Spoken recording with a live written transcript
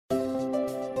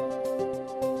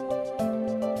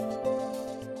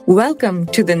Welcome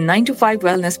to the 9 to 5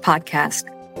 Wellness Podcast,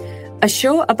 a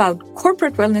show about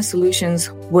corporate wellness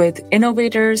solutions with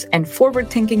innovators and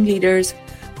forward-thinking leaders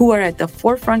who are at the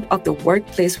forefront of the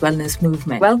workplace wellness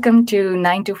movement. Welcome to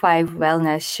 9 to 5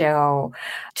 Wellness Show.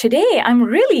 Today, I'm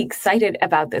really excited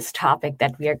about this topic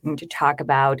that we are going to talk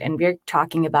about, and we're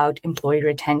talking about employee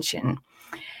retention.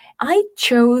 I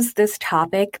chose this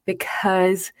topic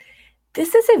because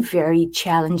this is a very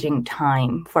challenging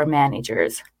time for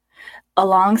managers.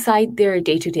 Alongside their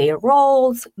day-to-day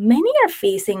roles, many are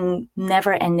facing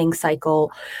never-ending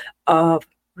cycle of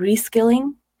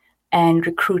reskilling and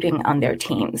recruiting on their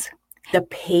teams. The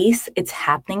pace it's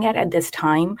happening at this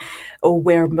time,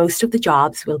 where most of the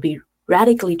jobs will be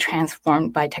radically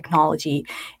transformed by technology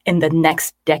in the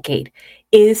next decade,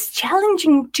 is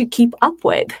challenging to keep up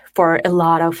with for a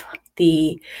lot of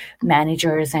the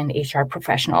managers and HR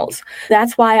professionals.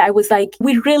 That's why I was like,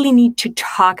 we really need to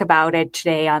talk about it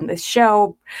today on this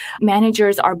show.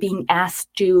 Managers are being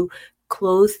asked to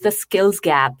close the skills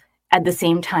gap at the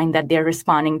same time that they're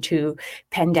responding to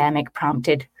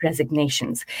pandemic-prompted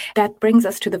resignations. That brings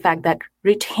us to the fact that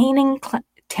retaining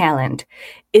talent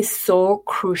is so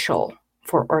crucial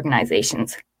for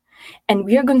organizations. And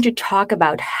we are going to talk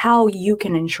about how you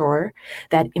can ensure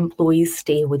that employees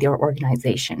stay with your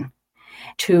organization.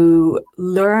 To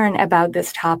learn about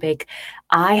this topic,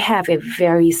 I have a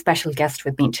very special guest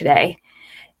with me today.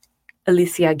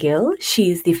 Alicia Gill.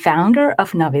 She's the founder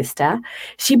of Navista.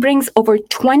 She brings over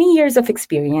 20 years of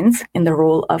experience in the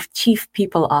role of Chief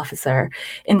People Officer,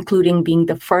 including being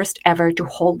the first ever to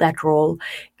hold that role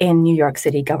in New York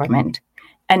City government.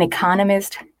 An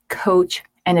economist, coach,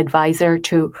 and advisor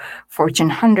to Fortune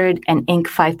 100 and Inc.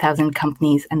 5000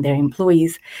 companies and their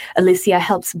employees, Alicia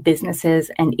helps businesses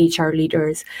and HR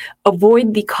leaders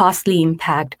avoid the costly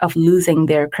impact of losing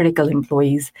their critical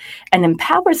employees and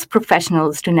empowers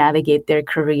professionals to navigate their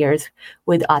careers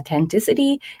with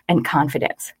authenticity and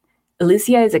confidence.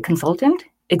 Alicia is a consultant,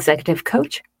 executive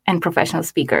coach, and professional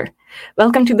speaker.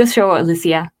 Welcome to the show,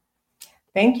 Alicia.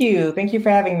 Thank you. Thank you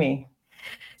for having me.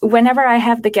 Whenever I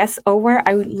have the guests over,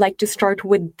 I would like to start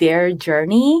with their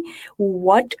journey.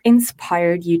 What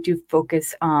inspired you to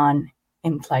focus on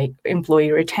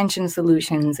employee retention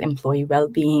solutions, employee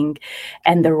well-being,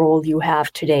 and the role you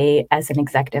have today as an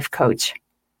executive coach?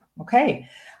 Okay.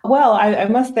 Well, I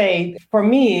must say, for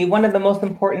me, one of the most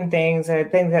important things, the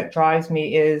thing that drives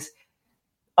me is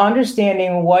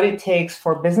understanding what it takes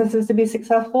for businesses to be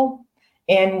successful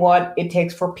and what it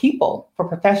takes for people, for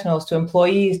professionals, to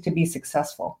employees to be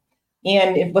successful.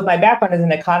 And with my background as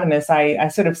an economist, I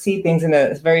sort of see things in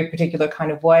a very particular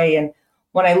kind of way. And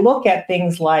when I look at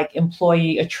things like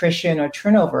employee attrition or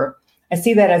turnover, I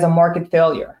see that as a market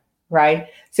failure, right?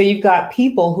 So you've got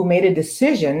people who made a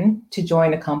decision to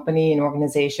join a company, an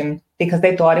organization, because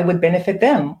they thought it would benefit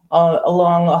them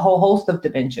along a whole host of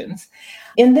dimensions.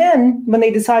 And then when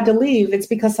they decide to leave, it's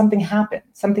because something happened,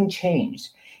 something changed.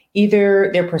 Either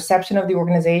their perception of the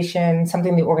organization,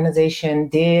 something the organization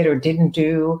did or didn't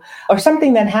do, or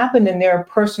something that happened in their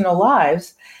personal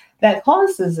lives that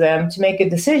causes them to make a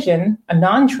decision, a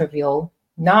non-trivial,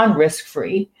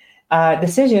 non-risk-free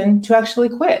decision to actually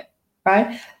quit,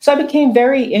 right? So I became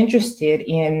very interested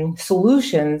in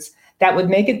solutions that would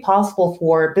make it possible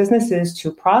for businesses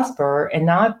to prosper and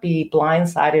not be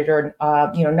blindsided or,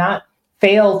 not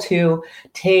fail to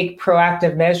take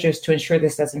proactive measures to ensure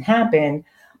this doesn't happen,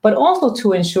 but also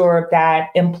to ensure that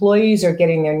employees are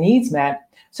getting their needs met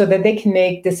so that they can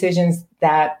make decisions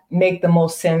that make the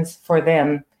most sense for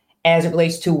them as it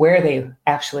relates to where they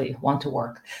actually want to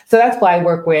work. So that's why I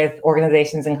work with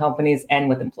organizations and companies and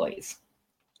with employees.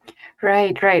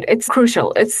 Right. It's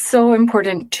crucial. It's so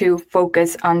important to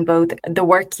focus on both. The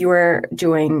work you are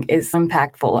doing is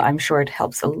impactful. I'm sure it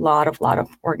helps a lot of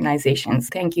organizations.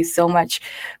 Thank you so much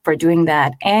for doing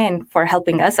that and for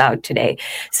helping us out today.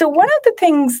 So one of the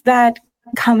things that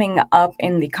coming up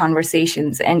in the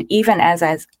conversations, and even as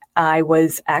I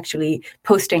was actually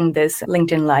posting this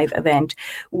LinkedIn Live event,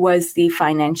 was the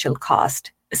financial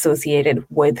cost associated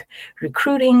with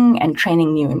recruiting and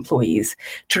training new employees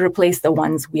to replace the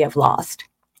ones we have lost.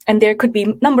 And there could be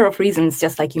a number of reasons,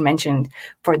 just like you mentioned,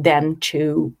 for them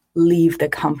to leave the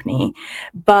company.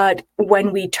 But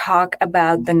when we talk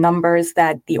about the numbers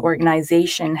that the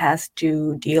organization has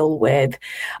to deal with,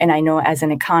 and I know as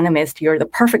an economist, you're the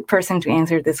perfect person to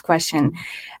answer this question.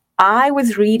 I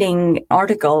was reading an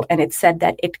article and it said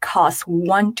that it costs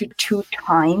 1 to 2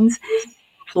 times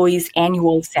employee's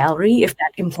annual salary, if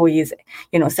that employee is,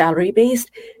 salary based,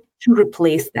 to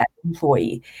replace that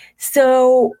employee.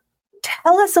 So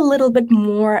tell us a little bit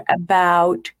more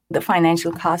about the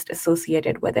financial cost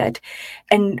associated with it,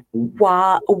 and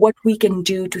what we can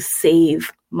do to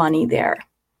save money there.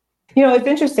 It's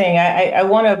interesting. I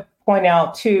want to point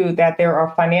out, too, that there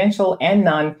are financial and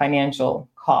non-financial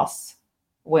costs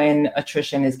when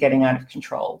attrition is getting out of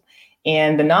control.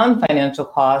 And the non-financial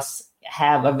costs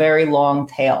have a very long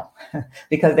tail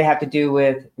because they have to do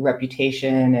with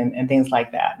reputation and things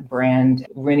like that, brand,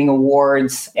 winning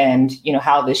awards, and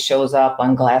how this shows up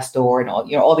on Glassdoor and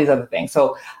all these other things.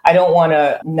 So I don't want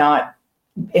to not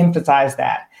emphasize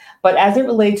that. But as it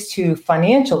relates to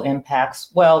financial impacts,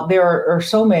 well, there are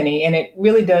so many, and it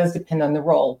really does depend on the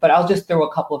role. But I'll just throw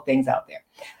a couple of things out there.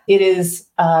 It is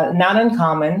not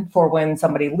uncommon for when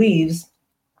somebody leaves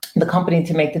the company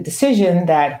to make the decision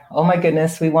that, oh my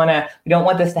goodness, we don't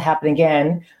want this to happen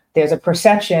again. There's a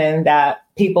perception that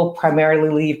people primarily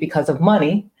leave because of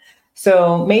money.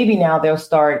 So maybe now they'll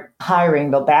start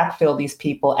hiring, they'll backfill these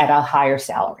people at a higher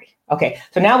salary. Okay,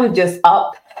 so now we've just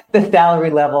upped the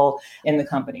salary level in the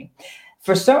company.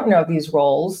 For certain of these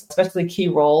roles, especially key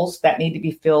roles that need to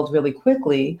be filled really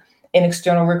quickly, an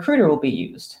external recruiter will be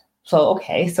used. So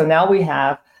now we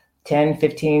have 10,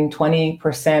 15,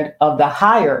 20% of the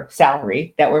higher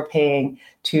salary that we're paying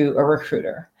to a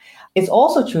recruiter. It's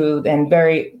also true and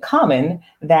very common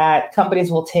that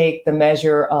companies will take the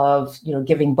measure of,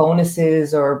 giving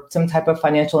bonuses or some type of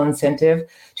financial incentive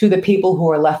to the people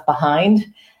who are left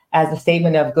behind as a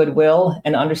statement of goodwill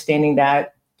and understanding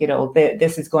that,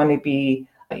 this is going to be,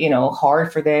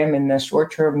 hard for them in the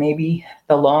short term, maybe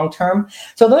the long term.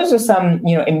 So those are some,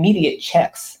 immediate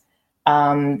checks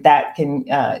that can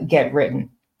get written.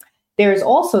 There's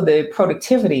also the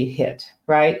productivity hit,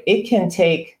 right? It can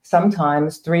take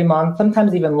sometimes 3 months,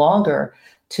 sometimes even longer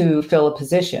to fill a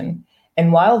position.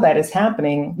 And while that is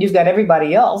happening, you've got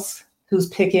everybody else who's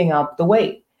picking up the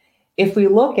weight. If we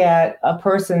look at a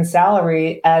person's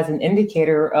salary as an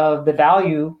indicator of the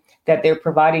value that they're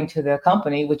providing to the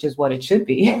company, which is what it should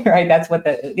be, right? That's what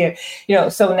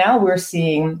so now we're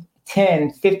seeing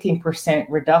 10, 15%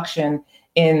 reduction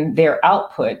in their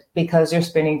output because they're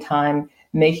spending time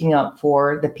making up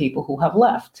for the people who have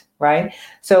left, right?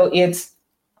 So it's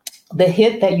the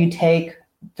hit that you take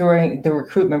during the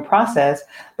recruitment process,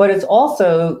 but it's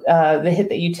also the hit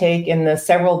that you take in the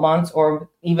several months or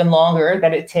even longer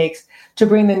that it takes to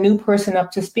bring the new person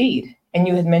up to speed. And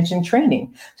you had mentioned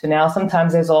training. So now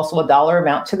sometimes there's also a dollar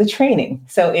amount to the training.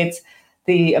 So it's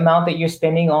the amount that you're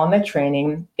spending on the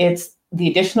training. It's the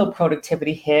additional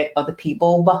productivity hit of the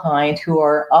people behind who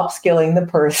are upskilling the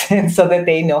person so that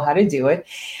they know how to do it.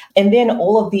 And then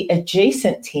all of the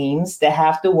adjacent teams that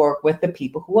have to work with the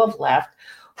people who have left,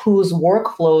 whose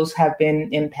workflows have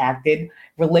been impacted,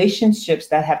 relationships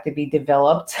that have to be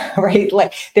developed, right?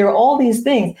 Like there are all these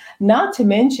things, not to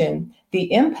mention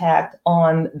the impact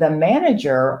on the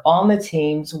manager on the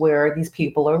teams where these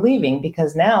people are leaving,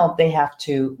 because now they have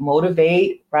to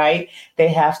motivate, right? They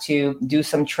have to do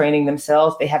some training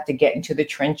themselves. They have to get into the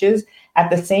trenches at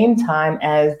the same time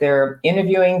as they're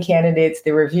interviewing candidates,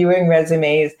 they're reviewing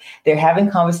resumes, they're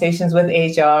having conversations with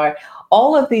HR,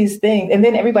 all of these things. And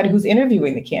then everybody who's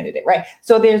interviewing the candidate, right?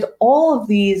 So there's all of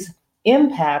these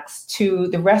impacts to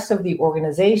the rest of the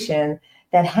organization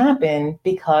that happen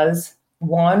because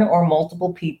one or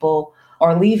multiple people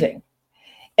are leaving.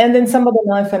 And then some of the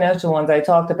non-financial ones I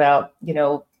talked about,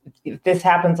 this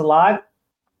happens a lot.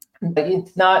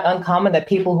 It's not uncommon that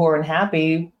people who are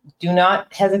unhappy do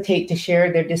not hesitate to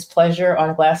share their displeasure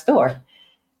on Glassdoor.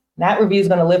 That review is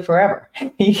going to live forever.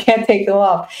 You can't take them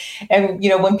off. And,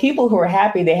 when people who are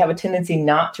happy, they have a tendency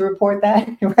not to report that,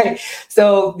 right?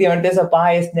 So, there's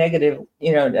a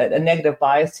negative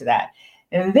bias to that.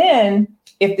 And then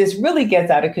if this really gets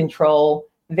out of control,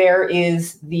 there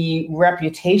is the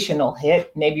reputational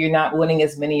hit. Maybe you're not winning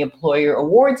as many employer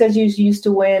awards as you used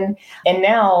to win. And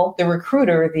now the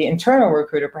recruiter, the internal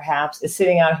recruiter perhaps, is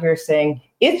sitting out here saying,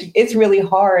 it's really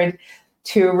hard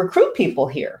to recruit people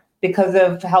here because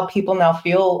of how people now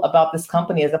feel about this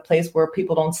company as a place where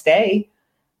people don't stay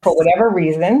for whatever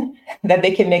reason that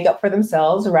they can make up for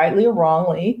themselves, rightly or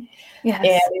wrongly. Yes.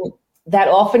 And that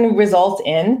often results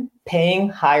in paying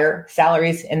higher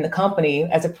salaries in the company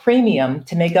as a premium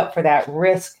to make up for that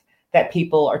risk that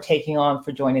people are taking on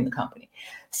for joining the company.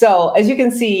 So as you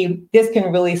can see, this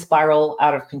can really spiral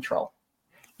out of control.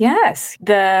 Yes.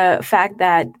 The fact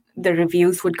that the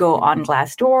reviews would go on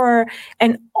Glassdoor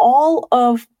and all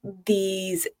of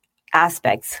these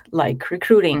aspects like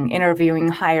recruiting, interviewing,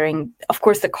 hiring, of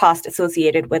course, the cost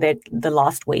associated with it, the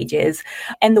lost wages,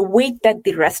 and the weight that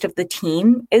the rest of the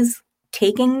team is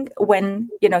taking when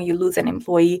you lose an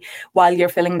employee while you're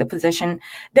filling the position.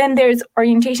 Then there's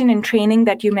orientation and training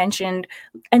that you mentioned,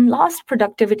 and lost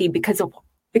productivity because of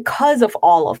because of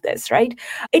all of this, right?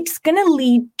 It's going to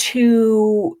lead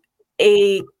to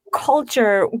a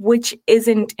culture which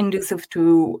isn't conducive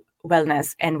to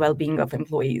wellness and well-being of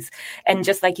employees. And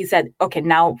just like you said, okay,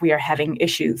 now we are having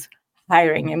issues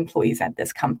hiring employees at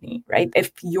this company, right?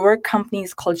 If your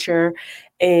company's culture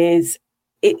is,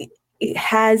 it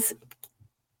has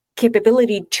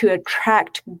capability to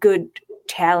attract good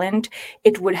talent,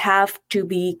 it would have to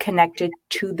be connected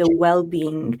to the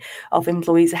well-being of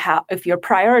employees. How, if you're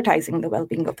prioritizing the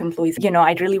well-being of employees,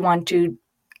 I'd really want to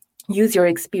use your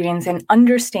experience and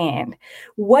understand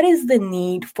what is the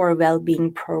need for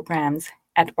well-being programs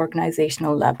at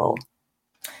organizational level.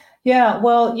 Yeah,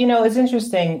 well, it's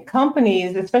interesting.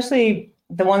 Companies, especially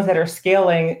the ones that are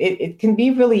scaling, it can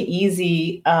be really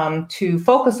easy to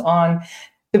focus on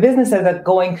the business as a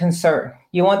going concern.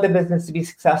 You want the business to be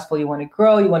successful, you want to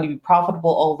grow, you want to be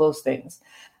profitable, all those things.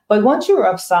 But once you're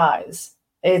of size,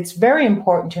 it's very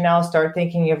important to now start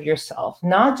thinking of yourself,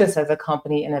 not just as a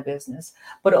company and a business,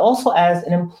 but also as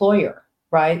an employer,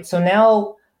 right? So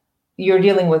now you're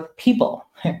dealing with people,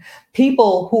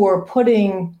 people who are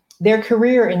putting their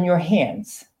career in your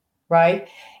hands, right?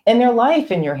 And their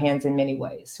life in your hands in many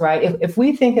ways, right? If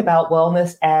we think about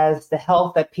wellness as the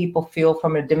health that people feel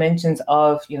from the dimensions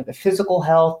of, the physical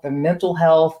health, the mental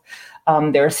health,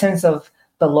 their sense of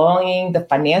belonging, the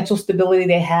financial stability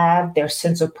they have, their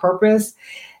sense of purpose,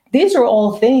 these are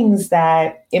all things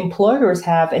that employers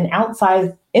have an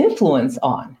outsized influence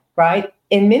on, right?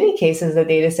 In many cases, the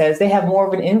data says they have more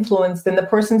of an influence than the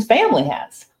person's family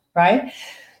has, right?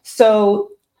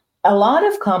 So a lot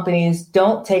of companies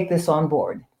don't take this on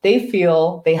board. They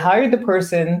feel they hired the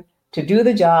person to do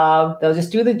the job. They'll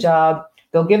just do the job.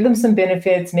 They'll give them some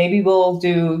benefits. Maybe we'll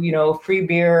do, free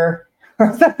beer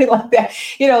or something like that,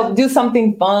 do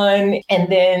something fun,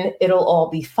 and then it'll all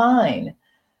be fine.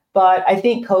 But I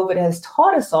think COVID has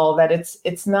taught us all that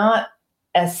it's not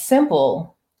as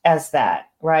simple as that,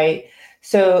 right?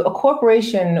 So a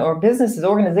corporation or businesses,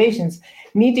 organizations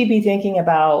need to be thinking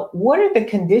about what are the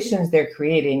conditions they're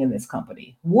creating in this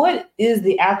company? What is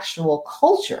the actual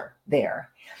culture there?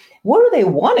 What do they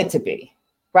want it to be,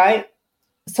 right?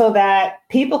 So that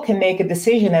people can make a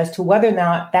decision as to whether or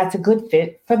not that's a good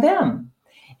fit for them.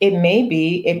 It may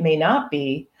be, it may not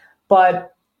be,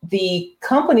 but the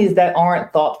companies that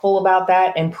aren't thoughtful about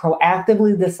that and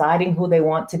proactively deciding who they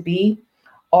want to be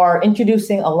are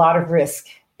introducing a lot of risk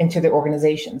into their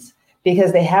organizations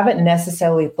because they haven't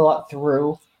necessarily thought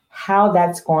through how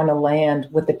that's going to land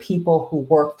with the people who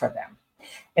work for them.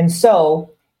 And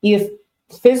so if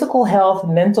physical health,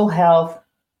 mental health,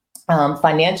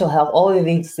 financial health, all of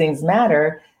these things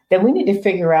matter, then we need to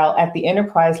figure out at the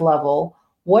enterprise level,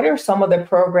 what are some of the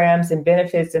programs and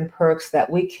benefits and perks that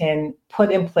we can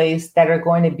put in place that are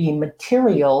going to be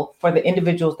material for the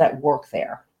individuals that work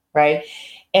there, right?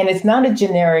 And it's not a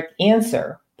generic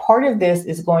answer. Part of this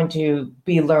is going to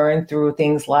be learned through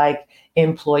things like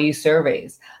employee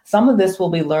surveys. Some of this will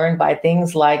be learned by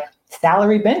things like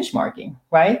salary benchmarking,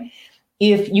 right?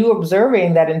 If you're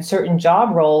observing that in certain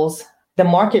job roles, the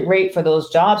market rate for those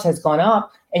jobs has gone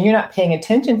up and you're not paying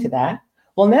attention to that,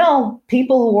 well, now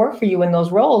people who work for you in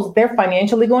those roles, they're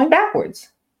financially going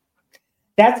backwards.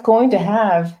 That's going to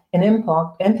have an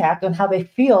impact on how they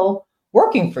feel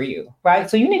working for you, right?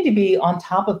 So you need to be on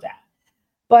top of that.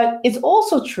 But it's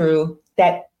also true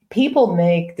that people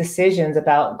make decisions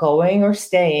about going or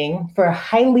staying for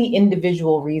highly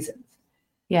individual reasons.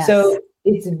 Yes. So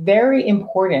it's very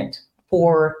important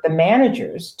for the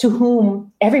managers to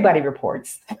whom everybody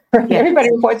reports. Right? Yes.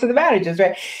 Everybody reports to the managers,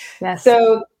 right? Yes.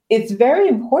 So it's very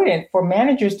important for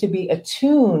managers to be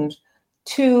attuned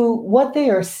to what they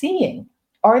are seeing.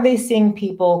 Are they seeing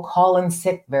people call in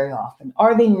sick very often?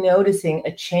 Are they noticing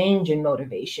a change in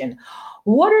motivation?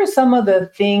 What are some of the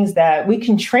things that we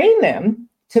can train them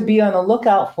to be on the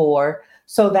lookout for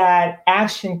so that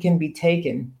action can be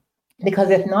taken? Because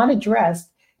if not addressed,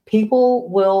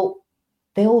 they'll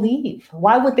leave.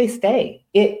 Why would they stay?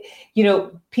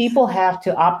 People have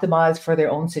to optimize for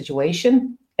their own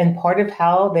situation. And part of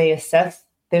how they assess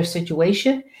their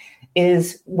situation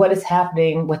is what is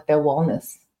happening with their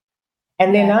wellness.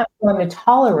 And they're not going to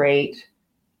tolerate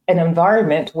an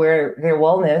environment where their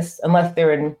wellness, unless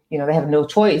they're in, they have no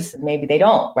choice, maybe they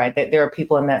don't, right? That there are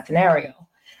people in that scenario.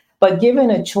 But given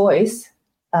a choice,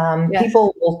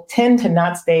 people will tend to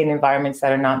not stay in environments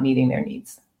that are not meeting their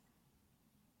needs.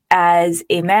 As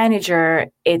a manager,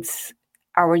 it's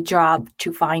our job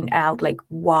to find out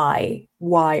why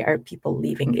are people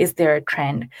leaving? Is there a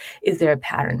trend? Is there a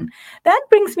pattern? That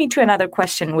brings me to another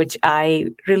question, which I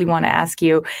really want to ask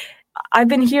you. I've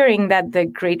been hearing that the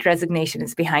Great Resignation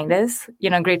is behind us.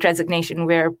 Great Resignation,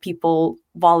 where people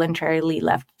voluntarily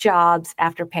left jobs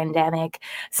after pandemic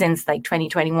since like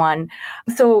 2021.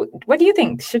 So what do you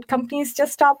think? Should companies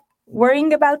just stop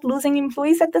worrying about losing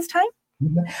employees at this time?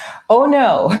 Oh,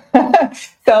 no.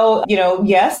 So,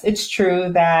 yes, it's true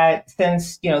that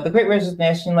since, the Great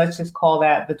Resignation, let's just call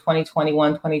that the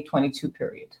 2021, 2022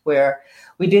 period, where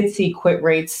we did see quit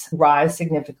rates rise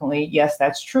significantly. Yes,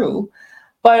 that's true.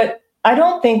 But I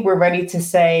don't think we're ready to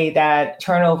say that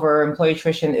turnover, employee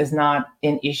attrition is not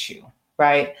an issue,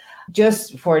 right?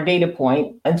 Just for a data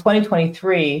point, in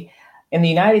 2023, in the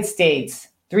United States,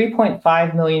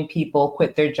 3.5 million people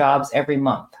quit their jobs every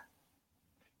month.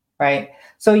 Right.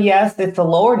 So yes, it's a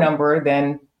lower number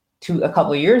than a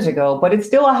couple of years ago, but it's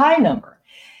still a high number.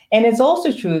 And it's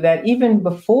also true that even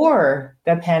before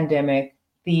the pandemic,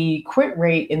 the quit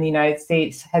rate in the United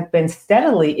States had been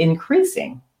steadily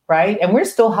increasing, right? And we're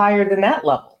still higher than that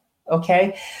level.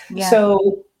 Okay. Yeah.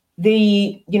 So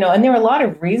and there are a lot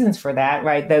of reasons for that,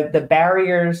 right? The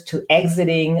barriers to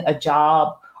exiting a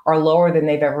job are lower than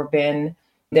they've ever been.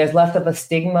 There's less of a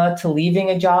stigma to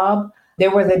leaving a job. There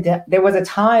was a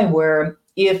time where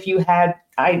if you had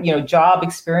job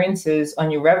experiences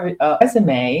on your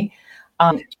resume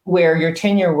where your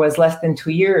tenure was less than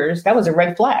 2 years, that was a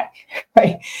red flag,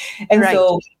 right? And right.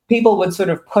 So people would sort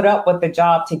of put up with the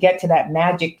job to get to that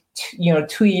magic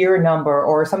 2-year number,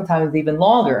 or sometimes even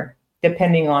longer,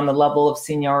 depending on the level of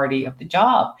seniority of the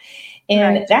job.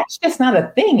 And right. That's just not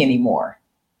a thing anymore,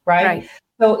 right?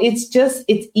 So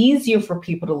it's easier for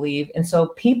people to leave. And so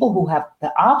people who have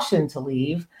the option to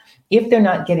leave, if they're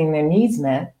not getting their needs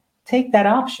met, take that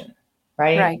option,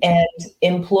 right? And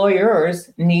employers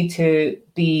need to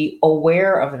be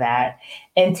aware of that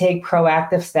and take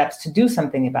proactive steps to do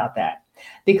something about that.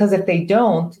 Because if they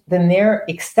don't, then they're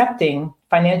accepting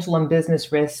financial and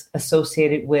business risks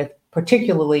associated with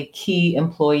particularly key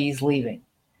employees leaving.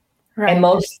 Right. And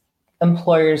most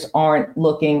employers aren't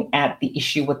looking at the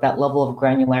issue with that level of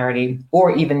granularity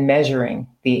or even measuring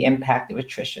the impact of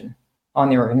attrition on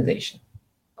the organization.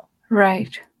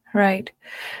 Right.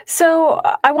 So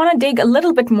I want to dig a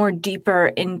little bit more deeper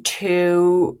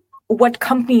into what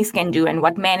companies can do and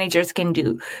what managers can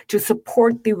do to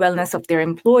support the wellness of their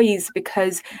employees,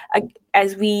 because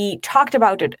as we talked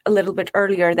about it a little bit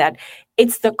earlier, that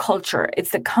it's the culture, it's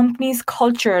the company's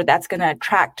culture that's going to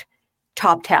attract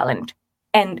top talent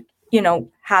and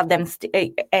have them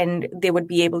stay, and they would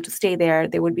be able to stay there.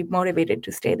 They would be motivated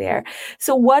to stay there.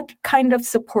 So what kind of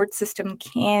support system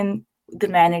can the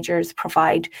managers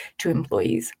provide to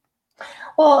employees?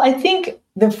 Well, I think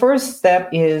the first step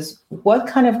is, what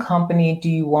kind of company do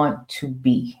you want to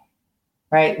be,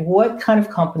 right? What kind of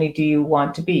company do you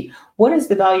want to be? What is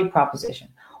the value proposition?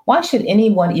 Why should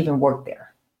anyone even work there?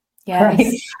 Yes.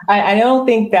 Right? I don't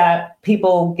think that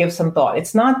people give some thought.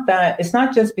 It's not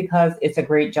just because it's a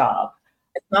great job.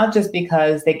 It's not just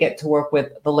because they get to work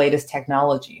with the latest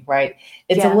technology, right?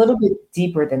 It's a little bit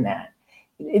deeper than that.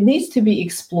 It needs to be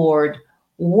explored.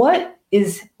 What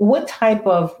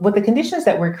the conditions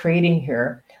that we're creating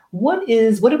here, what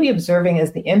are we observing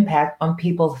as the impact on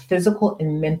people's physical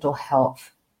and mental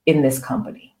health in this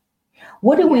company?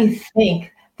 What do we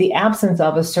think the absence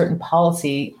of a certain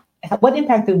policy, what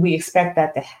impact do we expect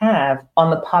that to have on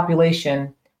the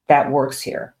population that works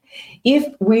here? If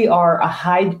we are a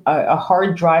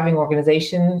hard driving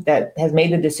organization that has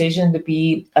made the decision to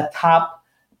be a top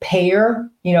payer,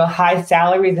 high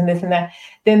salaries and this and that,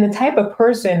 then the type of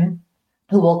person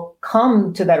who will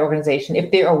come to that organization,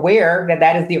 if they're aware that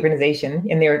that is the organization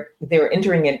and they're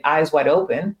entering it eyes wide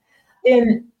open,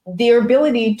 then their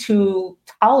ability to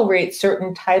tolerate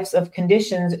certain types of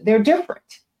conditions, they're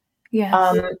different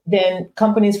than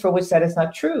companies for which that is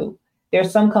not true. There are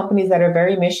some companies that are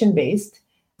very mission-based.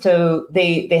 So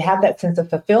they have that sense of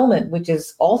fulfillment, which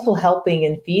is also helping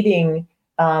and feeding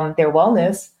their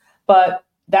wellness. But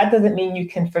that doesn't mean you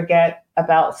can forget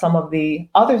about some of the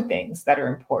other things that are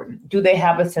important. Do they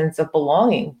have a sense of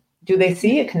belonging? Do they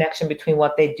see a connection between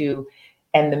what they do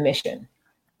and the mission,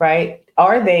 right?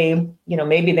 Are they,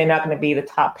 maybe they're not going to be the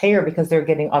top payer because they're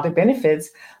getting other benefits,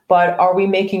 but are we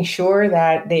making sure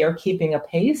that they are keeping a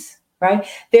pace, right?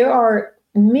 There are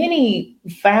many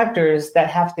factors that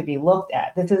have to be looked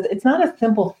at. It's not a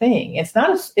simple thing. It's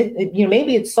not,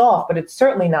 maybe it's soft, but it's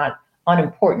certainly not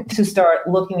unimportant to start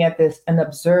looking at this and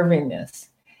observing this.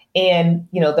 And,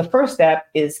 the first step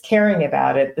is caring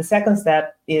about it. The second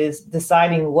step is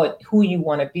deciding who you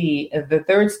want to be. And the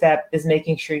third step is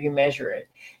making sure you measure it.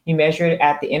 You measure it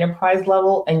at the enterprise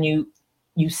level, and you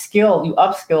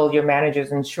upskill your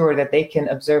managers, ensure that they can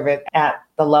observe it at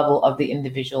the level of the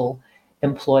individual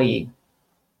employee.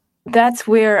 That's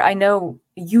where I know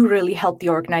you really help the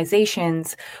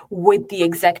organizations with the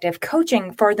executive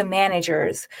coaching for the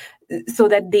managers so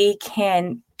that they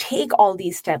can take all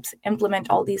these steps, implement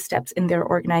all these steps in their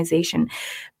organization.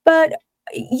 But,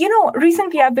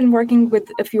 recently I've been working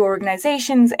with a few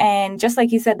organizations, and just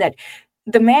like you said, that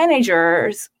the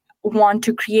managers want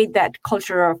to create that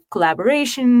culture of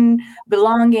collaboration,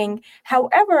 belonging.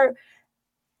 However,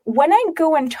 when I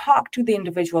go and talk to the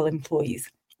individual employees,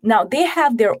 now they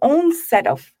have their own set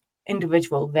of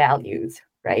individual values,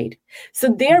 right? So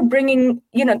they're bringing,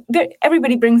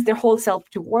 everybody brings their whole self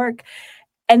to work,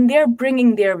 and they're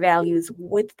bringing their values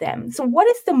with them. So, what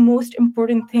is the most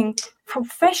important thing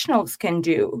professionals can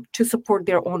do to support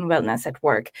their own wellness at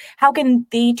work? How can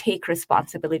they take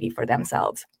responsibility for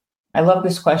themselves? I love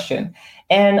this question.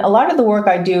 And a lot of the work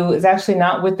I do is actually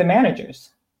not with the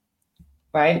managers,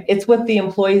 right? It's with the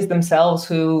employees themselves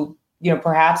who,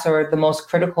 perhaps are the most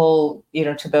critical,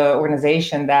 to the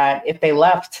organization, that if they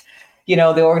left,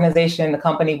 the organization, the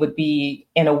company would be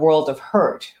in a world of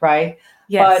hurt, right?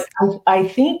 Yes. But I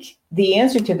think the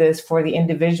answer to this for the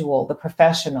individual, the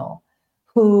professional,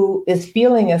 who is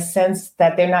feeling a sense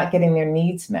that they're not getting their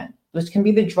needs met, which can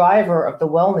be the driver of the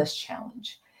wellness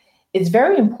challenge, it's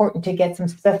very important to get some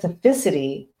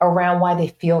specificity around why they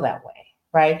feel that way,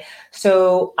 right?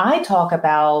 So I talk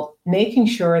about making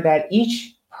sure that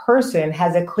each person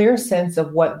has a clear sense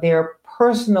of what their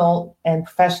personal and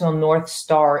professional North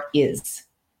Star is,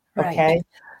 okay? Right.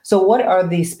 So what are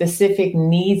the specific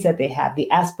needs that they have,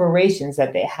 the aspirations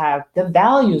that they have, the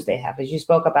values they have, as you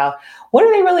spoke about? What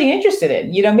are they really interested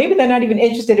in? Maybe they're not even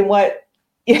interested in what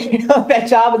that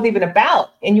job is even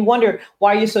about. And you wonder,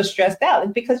 why are you so stressed out?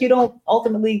 It's because you don't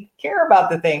ultimately care about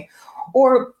the thing.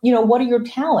 Or, what are your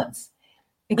talents?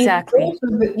 Exactly.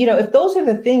 If those are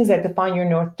the things that define your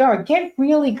North Star, get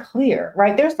really clear,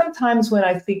 right? There's sometimes when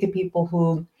I speak to people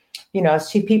who, as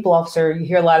chief people officer, you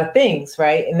hear a lot of things,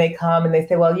 right? And they come and they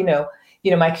say, well,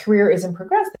 my career isn't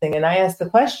progressing. And I ask the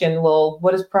question, well,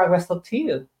 what does progress look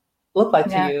like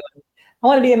to you? I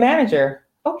want to be a manager.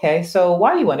 Okay, so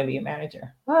why do you want to be a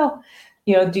manager? Well,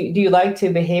 do you like to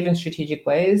behave in strategic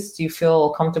ways? Do you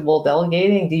feel comfortable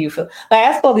delegating? I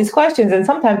ask all these questions, and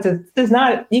sometimes it does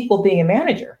not equal being a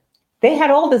manager. They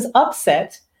had all this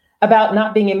upset about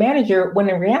not being a manager when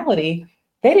in reality,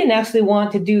 they didn't actually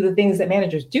want to do the things that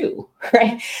managers do,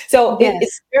 right? So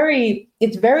Yes.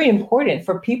 it's very important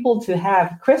for people to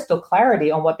have crystal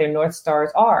clarity on what their North Stars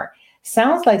are.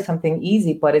 Sounds like something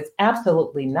easy, but it's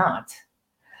absolutely not.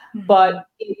 But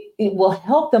it will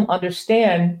help them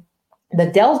understand the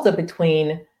delta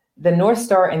between the North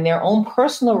Star and their own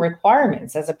personal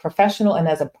requirements as a professional and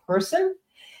as a person,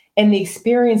 and the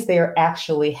experience they are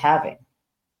actually having.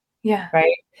 Yeah.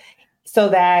 Right. So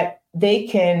that they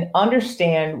can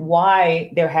understand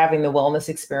why they're having the wellness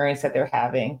experience that they're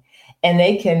having. And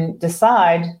they can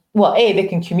decide, well, they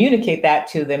can communicate that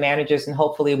to the managers, and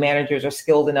hopefully managers are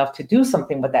skilled enough to do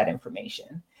something with that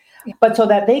information. Yeah. But so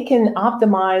that they can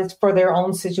optimize for their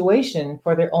own situation,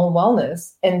 for their own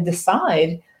wellness, and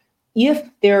decide if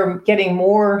they're getting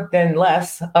more than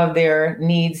less of their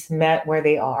needs met where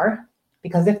they are.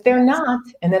 Because if they're not,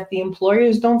 and if the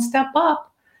employers don't step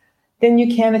up, then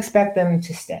you can't expect them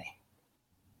to stay.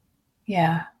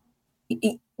 Yeah.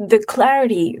 The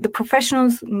clarity, the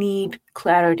professionals need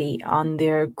clarity on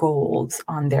their goals,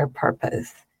 on their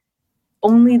purpose.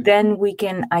 Only then we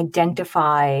can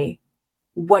identify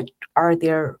what are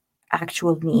their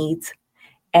actual needs,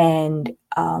 and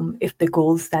if the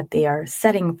goals that they are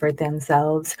setting for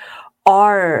themselves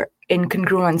are in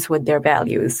congruence with their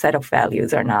values, set of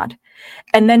values or not.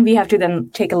 And then we have to then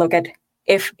take a look at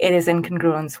if it is in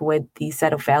congruence with the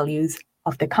set of values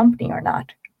of the company or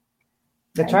not.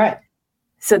 That's right.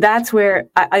 So that's where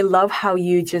I love how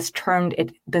you just termed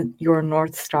it your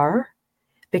North Star,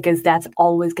 because that's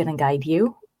always going to guide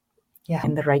you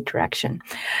in the right direction.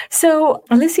 So,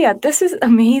 Alicia, this is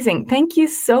amazing. Thank you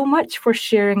so much for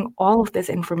sharing all of this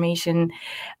information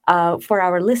for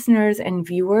our listeners and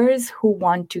viewers who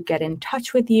want to get in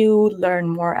touch with you, learn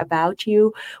more about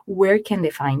you. Where can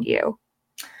they find you?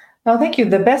 No, thank you.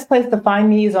 The best place to find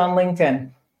me is on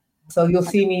LinkedIn. So you'll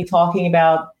see me talking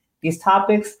about these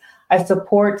topics. I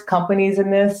support companies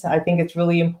in this. I think it's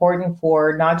really important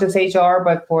for not just HR,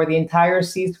 but for the entire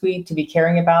C-suite to be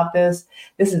caring about this.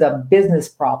 This is a business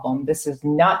problem. This is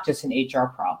not just an HR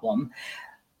problem.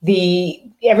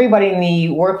 Everybody in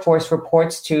the workforce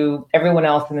reports to everyone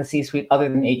else in the C-suite other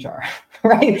than HR,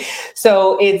 right?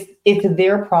 So it's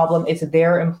their problem, it's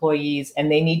their employees, and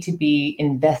they need to be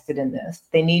invested in this.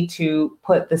 They need to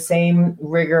put the same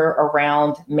rigor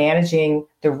around managing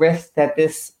the risks that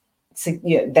this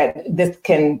that this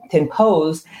can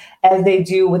pose, as they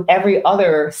do with every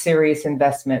other serious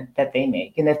investment that they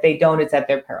make. And if they don't, it's at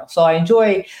their peril. So I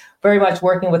enjoy very much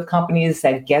working with companies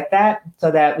that get that, so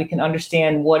that we can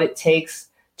understand what it takes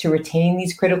to retain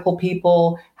these critical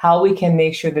people, how we can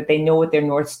make sure that they know what their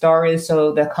North Star is,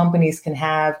 so the companies can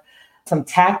have some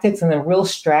tactics and a real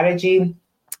strategy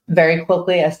very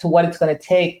quickly as to what it's going to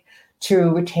take to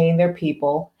retain their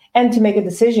people, and to make a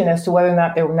decision as to whether or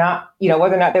not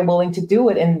they're willing to do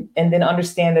it, and then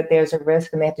understand that there's a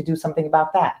risk and they have to do something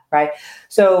about that, right?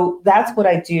 So that's what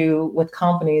I do with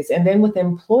companies. And then with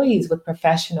employees, with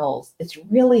professionals, it's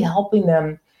really helping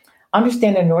them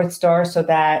understand their North Star so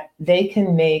that they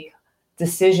can make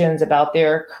decisions about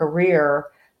their career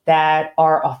that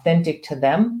are authentic to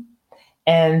them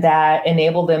and that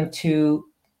enable them to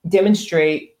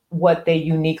demonstrate what they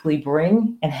uniquely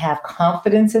bring and have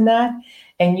confidence in that,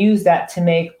 and use that to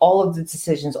make all of the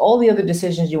decisions, all the other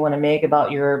decisions you want to make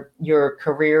about your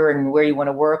career and where you want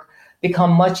to work,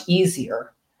 become much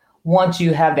easier once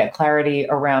you have that clarity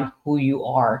around who you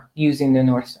are, using the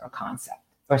North Star concept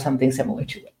or something similar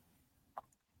to it.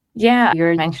 Yeah,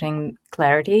 you're mentioning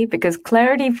clarity, because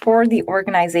clarity for the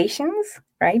organizations,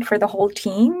 right? For the whole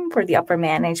team, for the upper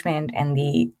management and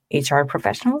the HR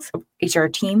professionals, HR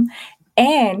team,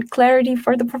 and clarity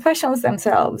for the professionals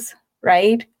themselves,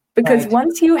 right? Because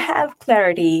once you have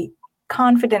clarity,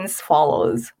 confidence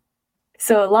follows.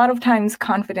 So a lot of times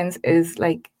confidence is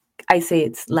like, I say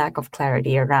it's lack of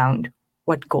clarity around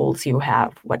what goals you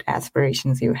have, what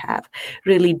aspirations you have,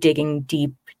 really digging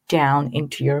deep down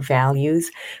into your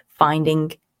values,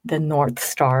 finding the North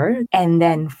Star, and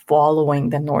then following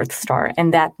the North Star.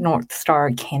 And that North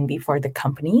Star can be for the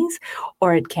companies,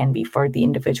 or it can be for the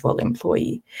individual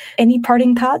employee. Any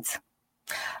parting thoughts?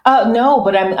 No,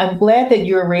 but I'm glad that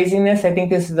you're raising this. I think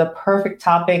this is a perfect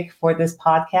topic for this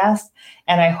podcast.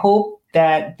 And I hope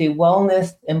that the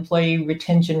wellness employee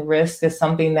retention risk is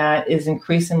something that is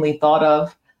increasingly thought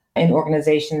of in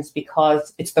organizations,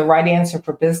 because it's the right answer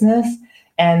for business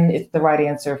and it's the right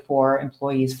answer for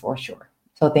employees for sure.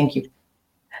 So thank you.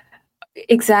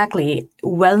 Exactly.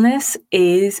 Wellness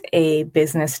is a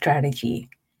business strategy.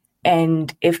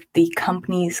 And if the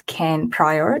companies can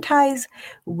prioritize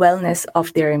wellness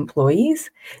of their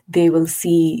employees, they will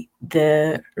see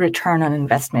the return on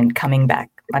investment coming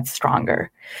back much stronger.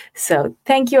 So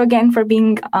thank you again for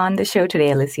being on the show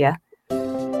today, Alicia.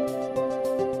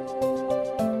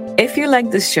 If you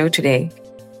like this show today,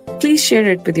 please share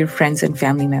it with your friends and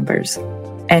family members.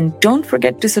 And don't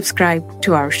forget to subscribe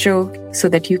to our show so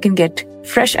that you can get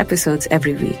fresh episodes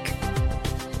every week.